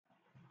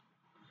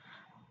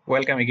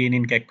Welcome again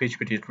in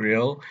CakePHP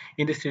tutorial.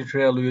 In this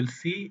tutorial, we will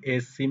see a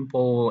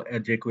simple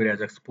jQuery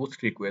Ajax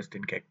post request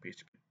in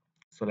CakePHP.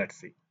 So let's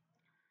see.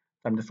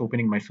 I'm just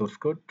opening my source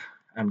code.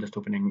 I'm just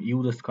opening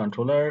users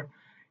controller,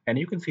 and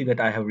you can see that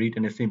I have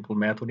written a simple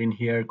method in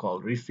here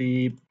called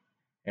receive.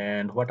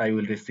 And what I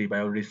will receive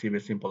a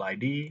simple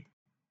ID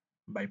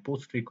by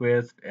post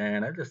request,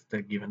 and I just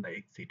given the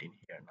exit in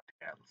here,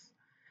 nothing else.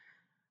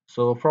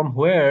 So from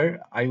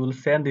where I will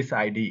send this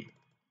ID,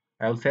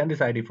 I will send this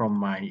ID from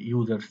my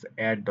users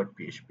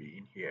add.php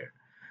in here.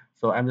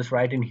 So I'm just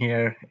writing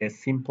here a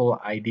simple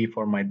ID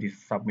for my this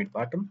submit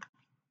button,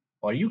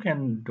 or you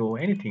can do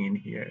anything in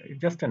here. It's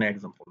just an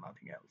example,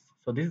 nothing else.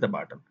 So this is the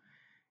button,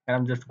 and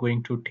I'm just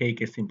going to take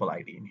a simple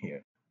ID in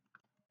here.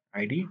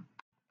 ID.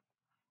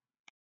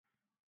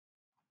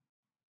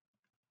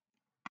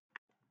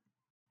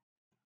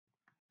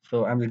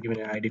 So I'm just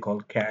giving an ID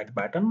called cake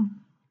button,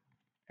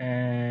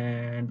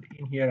 and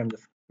in here I'm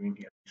just giving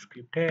here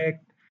script tag,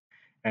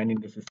 and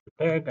in this script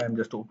tag I'm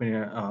just opening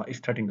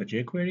starting the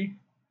jQuery.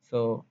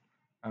 So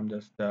I'm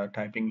just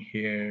typing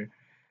here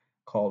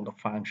call the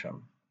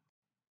function.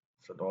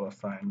 So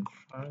 $sign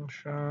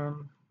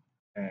function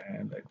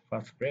and like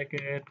first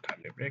bracket,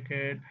 curly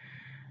bracket,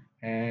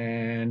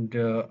 and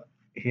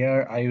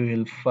here I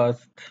will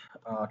first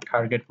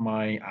target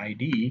my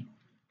ID.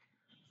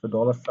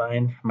 So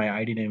 $sign, my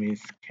ID name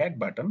is cake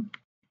button,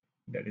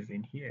 that is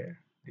in here,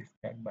 this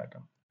cake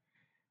button,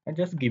 and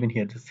just given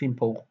here the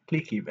simple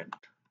click event.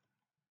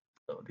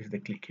 So this is the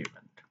click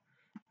event.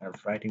 I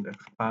was writing the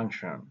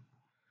function,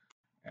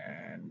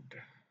 and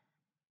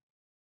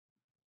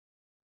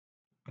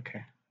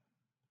okay,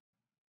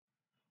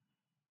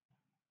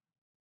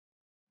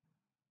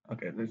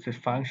 this is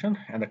function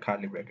and the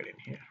curly bracket in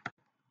here.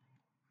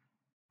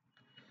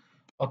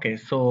 Okay,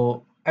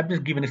 so I've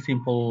just given a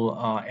simple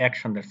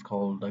action that's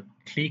called the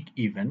click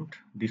event,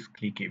 this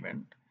click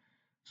event.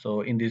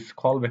 So in this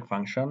callback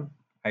function,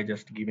 I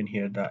just given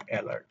here the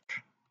alert.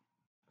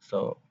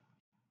 So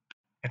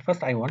at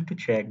first I want to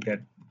check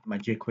that my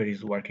jQuery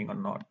is working or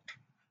not.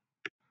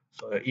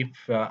 So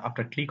if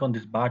after click on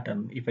this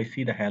button, if I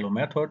see the hello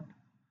method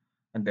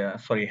and the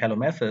hello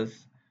message,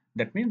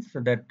 that means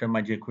that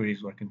my jQuery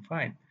is working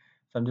fine.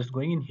 So I'm just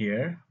going in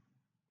here,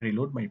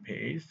 reload my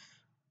page,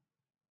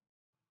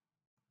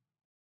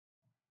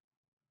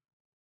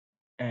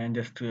 and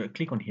just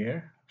click on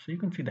here. So you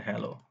can see the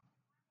hello.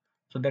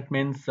 So that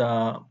means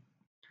my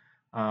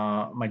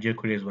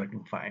jQuery is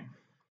working fine.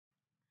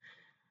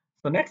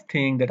 So next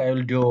thing that I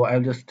will do,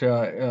 I'll just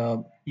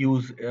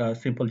use a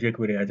simple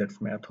jQuery Ajax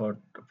method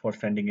for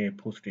sending a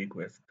post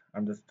request.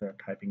 I'm just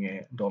typing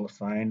a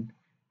 $sign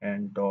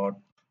and dot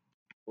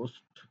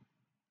post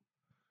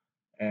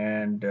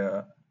and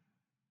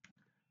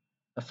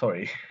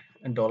sorry,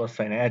 and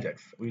 $sign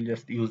Ajax. We'll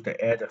just use the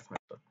Ajax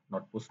method,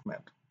 not post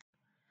method.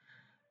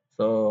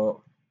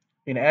 So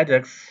in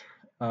Ajax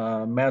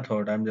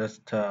method, I'm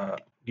just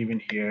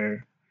giving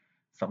here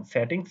some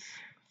settings.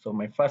 So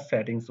my first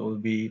settings will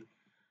be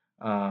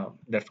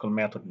that's called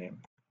method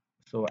name.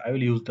 So I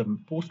will use the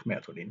post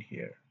method in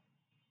here.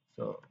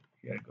 So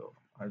here I go.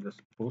 I'll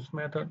just post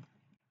method.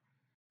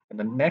 And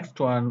the next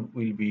one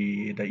will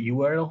be the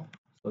URL.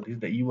 So this is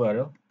the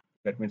URL.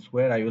 That means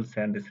where I will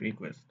send this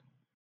request.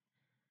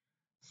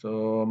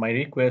 So my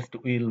request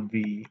will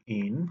be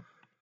in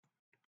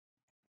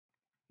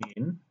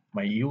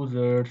my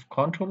users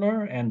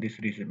controller and this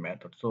receive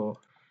method. So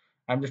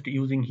I'm just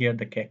using here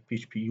the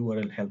CakePHP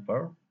URL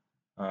helper.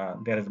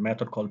 There is a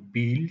method called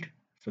build.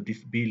 So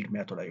this build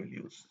method I will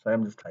use. So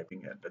I'm just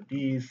typing at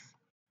this,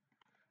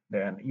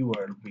 then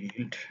URL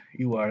build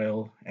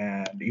URL,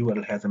 and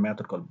URL has a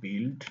method called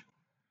build.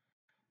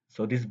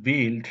 So this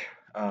build,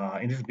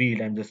 in this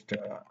build, I'm just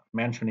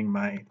mentioning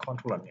my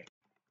controller name,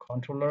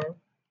 controller,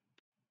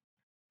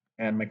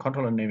 and my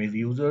controller name is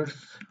users,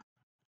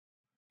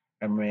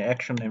 and my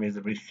action name is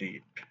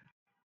receive.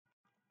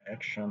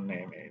 Action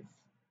name is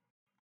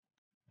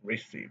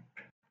receive.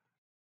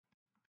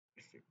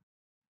 Receive.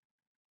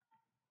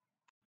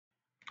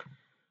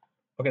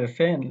 Okay, the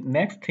same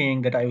next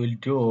thing that I will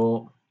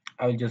do,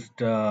 I will just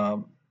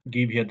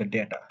give here the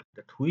data,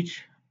 that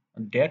which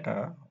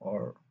data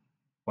or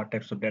what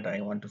types of data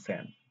I want to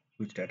send,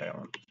 which data I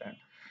want to send.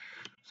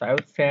 So I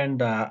will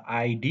send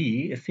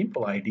ID, a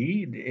simple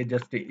ID,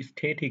 just a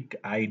static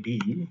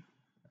ID.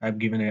 I've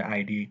given an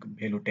ID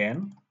value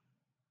 10.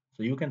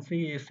 So you can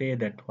say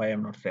that why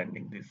I'm not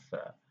sending this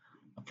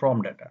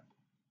from data.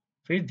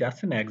 So it's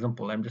just an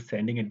example. I'm just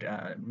sending it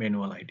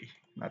manual ID,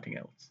 nothing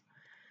else.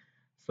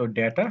 So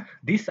data,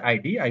 this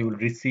ID I will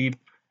receive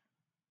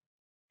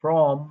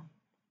from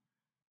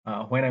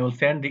when I will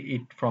send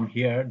it from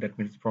here. That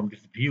means from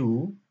this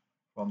view,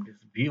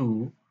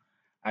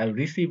 I'll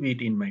receive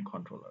it in my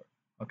controller.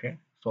 Okay,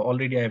 so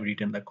already I've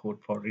written the code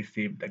for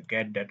receive the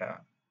get data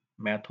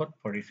method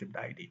for receive the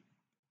ID.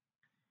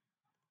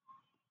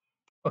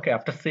 Okay,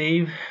 after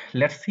save,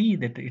 let's see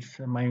that it's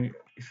my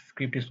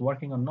script is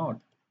working or not.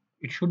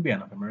 It should be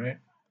enough, am I right?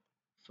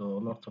 So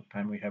lots of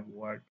time we have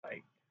worked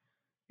like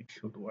it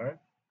should work,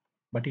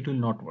 but it will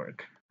not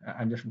work.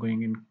 I'm just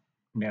going in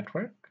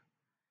network,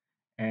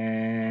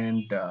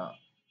 and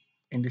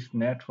in this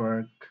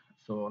network.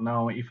 So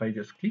now if I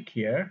just click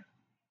here,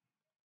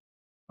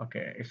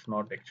 okay, it's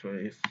not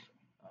actually, it's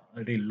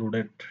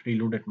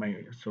reloaded my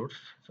source.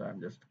 So I'm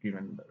just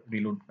given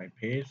reload my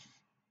page,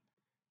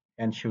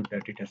 ensure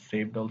that it has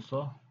saved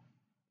also.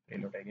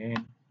 Reload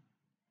again.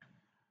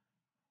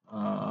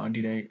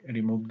 Did I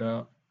remove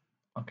the,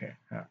 okay,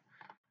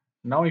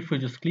 now if you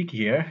just click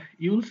here,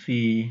 you will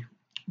see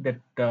that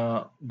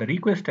the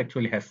request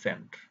actually has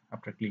sent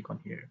after click on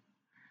here.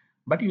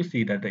 But you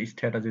see that the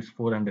status is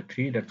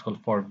 403, that's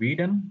called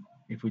forbidden.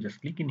 If you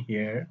just click in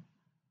here,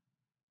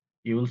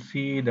 you will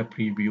see the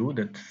preview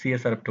that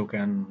CSRF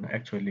token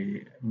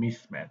actually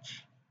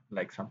mismatch,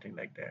 like something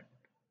like that,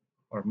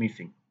 or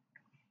missing.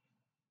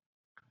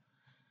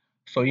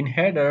 So in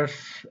headers,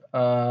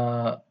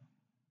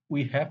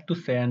 we have to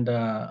send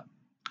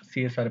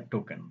CSRF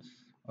tokens,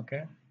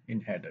 okay, in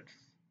headers.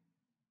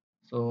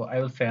 So I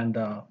will send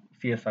the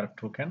CSRF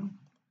token.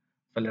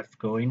 So let's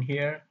go in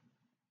here.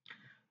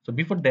 So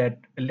before that,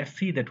 let's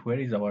see that where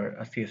is our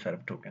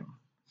CSRF token.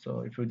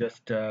 So if you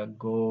just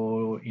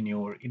go in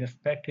your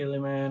inspect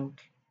element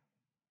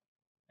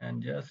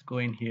and just go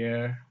in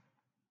here,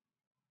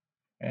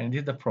 and this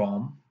is the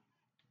from,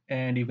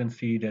 and you can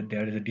see that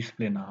there is a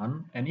display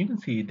none, and you can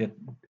see that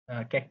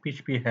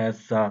CakePHP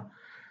has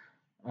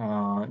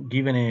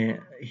given a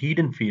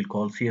hidden field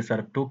called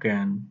CSRF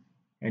token,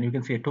 and you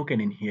can see a token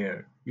in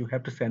here. You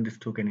have to send this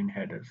token in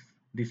headers.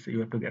 This you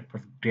have to get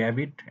first grab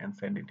it and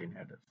send it in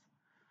headers.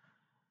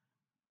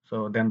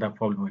 So then the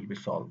problem will be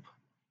solved.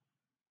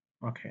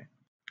 Okay,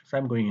 so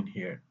I'm going in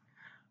here.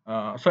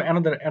 So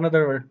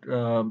another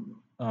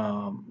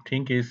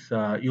thing is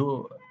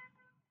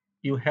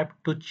you have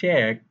to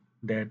check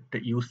that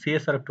your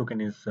CSRF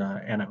token is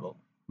enabled.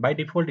 By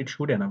default, it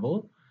should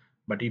enable,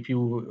 but if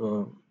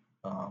you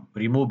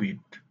remove it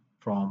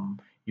from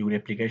your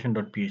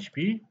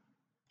application.php,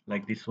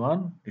 like this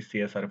one, this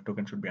CSRF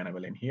token should be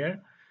enabled in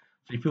here.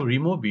 So if you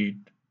remove it,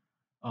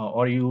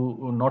 or you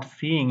are not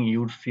seeing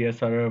your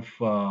CSRF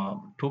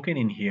token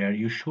in here,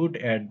 you should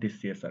add this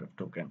CSRF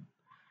token.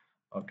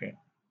 Okay,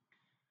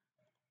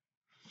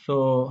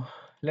 so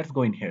let's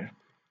go in here.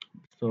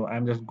 So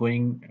I'm just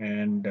going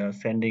and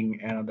sending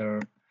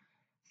another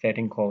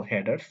setting called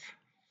headers.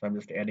 So I'm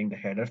just adding the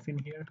headers in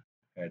here,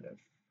 headers.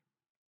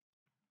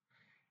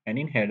 And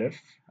in headers,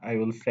 I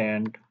will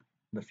send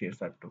the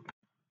CSRF token.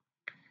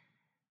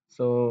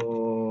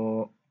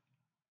 So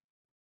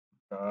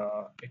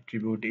the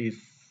attribute is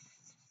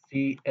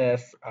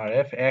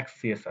CSRF x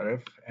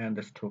CSRF and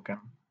this token.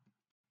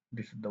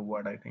 This is the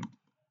word I think,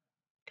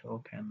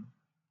 token.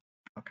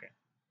 Okay.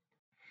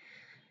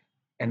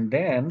 And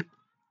then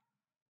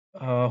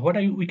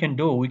we can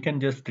do, we can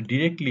just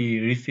directly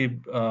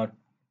receive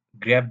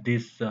grab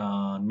this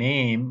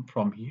name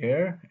from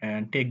here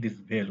and take this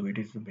value. It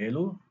is a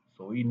value,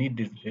 so we need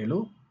this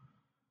value.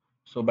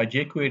 So by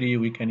jQuery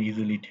we can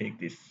easily take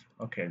this.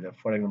 Okay,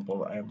 for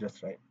example, I have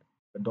just write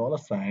the dollar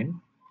sign,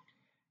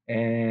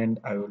 and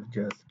I will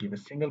just give a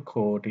single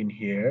quote in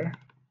here,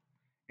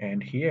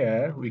 and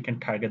here we can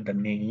target the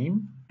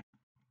name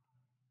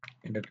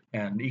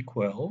and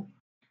equal,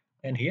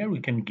 and here we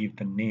can give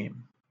the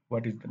name.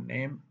 What is the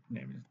name?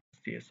 Name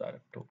is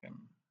CSRF token.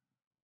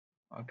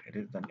 Okay,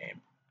 this is the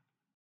name.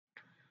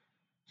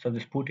 So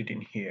just put it in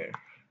here,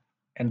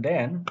 and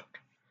then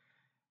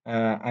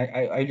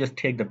I just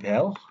take the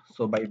val.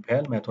 So by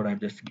val method,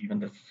 I've just given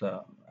this.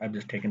 I've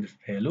just taken this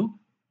value.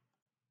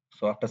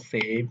 So after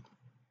save,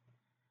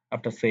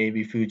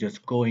 if you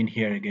just go in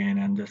here again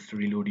and just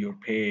reload your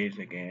page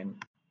again.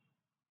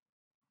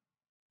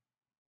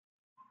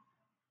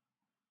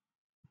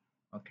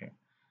 Okay.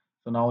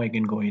 So now I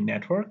can go in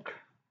network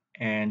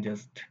and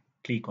just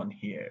click on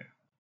here.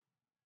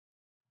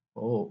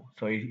 Oh,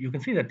 so you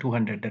can see that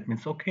 200. That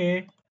means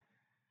okay.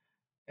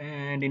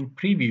 And in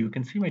preview, you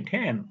can see my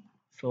 10.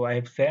 So I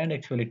have sent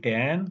actually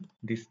 10.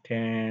 This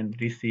 10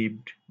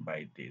 received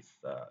by this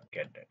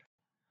get data.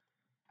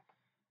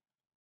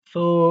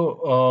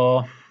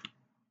 So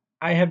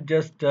I have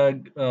just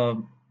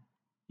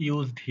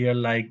used here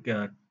like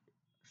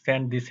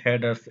send this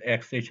headers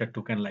XHR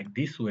token like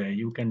this way.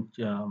 You can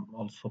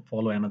also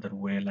follow another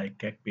way like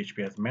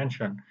CakePHP has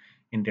mentioned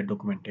in their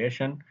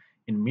documentation.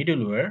 In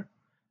middleware,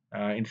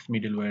 in this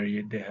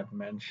middleware they have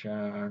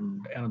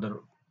mentioned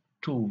another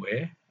two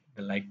way,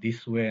 like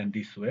this way and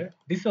this way.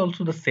 This is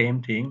also the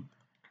same thing.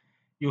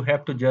 You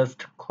have to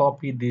just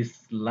copy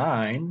this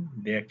line.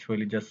 They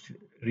actually just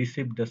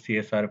receive the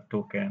CSRF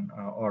token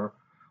or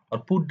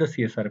put the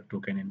CSRF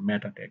token in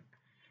meta tag.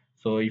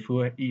 So if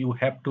you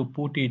have to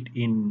put it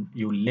in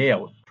your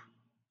layout.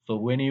 So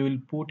when you will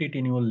put it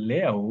in your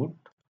layout,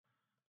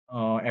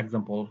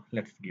 example,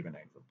 let's give an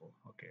example.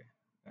 Okay,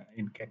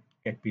 in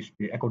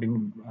CakePHP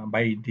according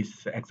by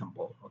this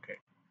example. Okay,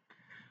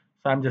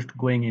 so I'm just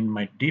going in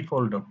my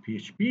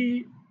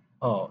default.php.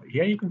 Oh,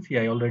 here you can see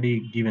I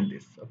already given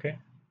this. Okay,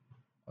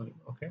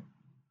 okay.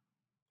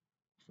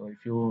 So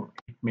if you,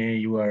 it may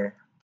you are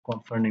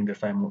concerning this,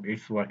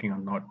 it's working or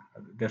not.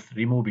 Just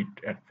remove it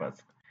at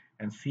first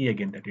and see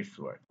again that it's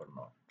work or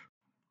not.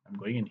 I'm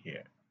going in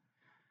here.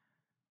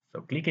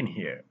 So click in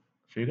here.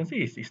 So you can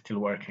see it's still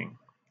working.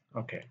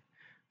 Okay.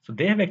 So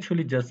they have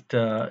actually just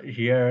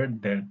here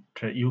that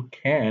you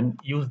can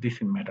use this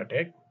in meta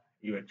tag.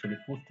 You actually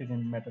put it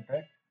in meta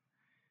tag.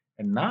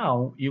 And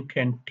now you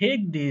can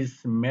take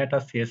this meta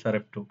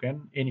CSRF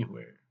token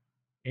anywhere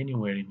in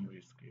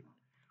your script.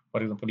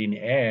 For example, in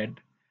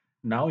add,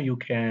 now you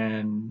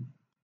can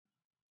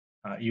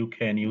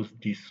use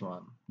this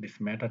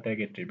meta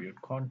tag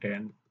attribute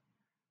content,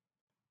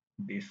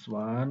 this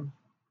one.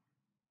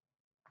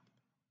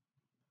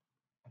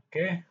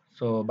 Okay,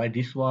 so by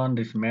this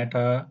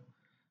meta,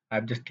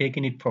 I've just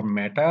taken it from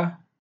meta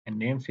and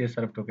name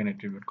CSRF token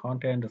attribute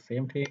content, the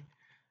same thing.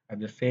 I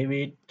just save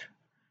it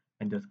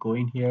and just go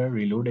in here,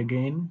 reload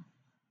again.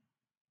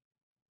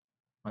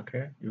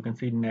 Okay, you can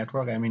see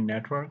network, I'm in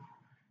network,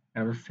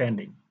 and I was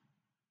sending.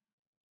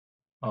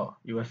 Oh,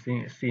 you are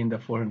seeing the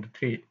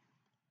 403.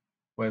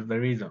 What's the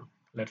reason?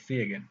 Let's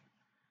see again.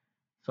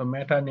 So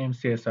meta name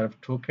CSRF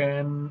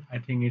token, I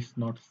think it's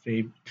not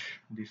saved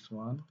this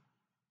one.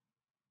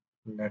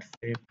 Let's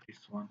save this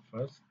one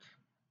first.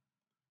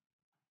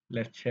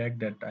 Let's check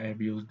that I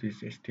have used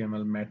this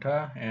HTML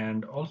meta,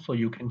 and also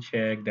you can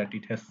check that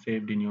it has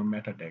saved in your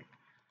meta tag.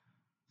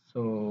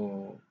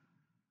 So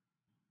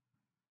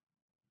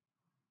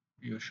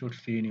you should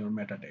see in your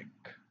meta tag.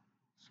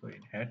 So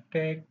in head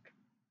tag,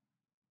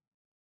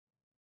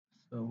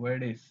 so where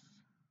it is?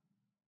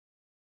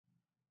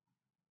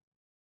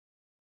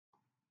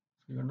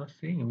 So you're not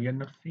seeing, we are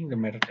not seeing the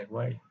meta tag.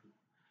 Why?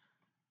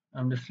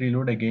 I'm just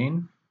reload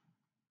again.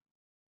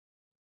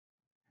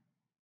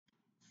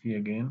 See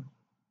again.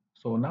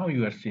 So now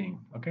you are seeing,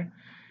 okay?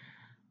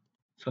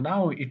 So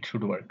now it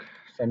should work.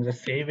 So I'm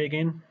just save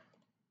again,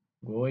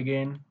 go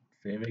again,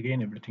 save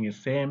again, everything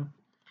is same.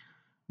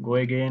 Go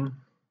again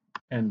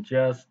and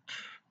just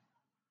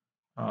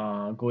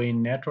go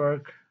in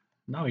network.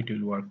 Now it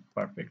will work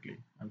perfectly.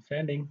 I'm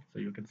sending, so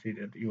you can see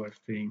that you are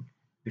seeing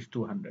this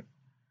 200.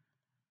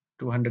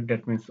 200,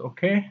 that means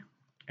okay.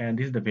 And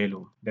this is the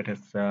value that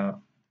is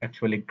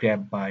actually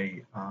grabbed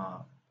by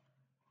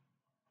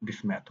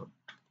this method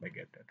by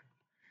get that.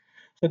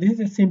 So this is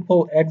a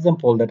simple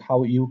example that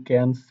how you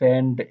can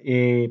send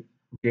a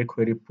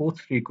jQuery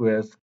push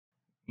request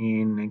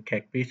in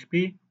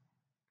CakePHP.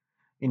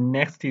 In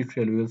next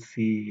tutorial, we will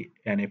see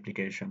an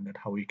application that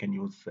how we can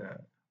use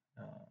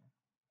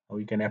how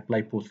we can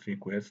apply push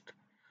request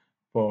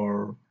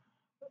for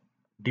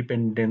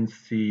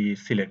dependency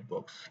select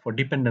box for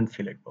dependent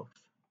select box.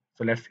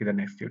 So let's see the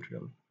next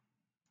tutorial.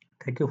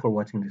 Thank you for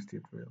watching this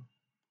tutorial.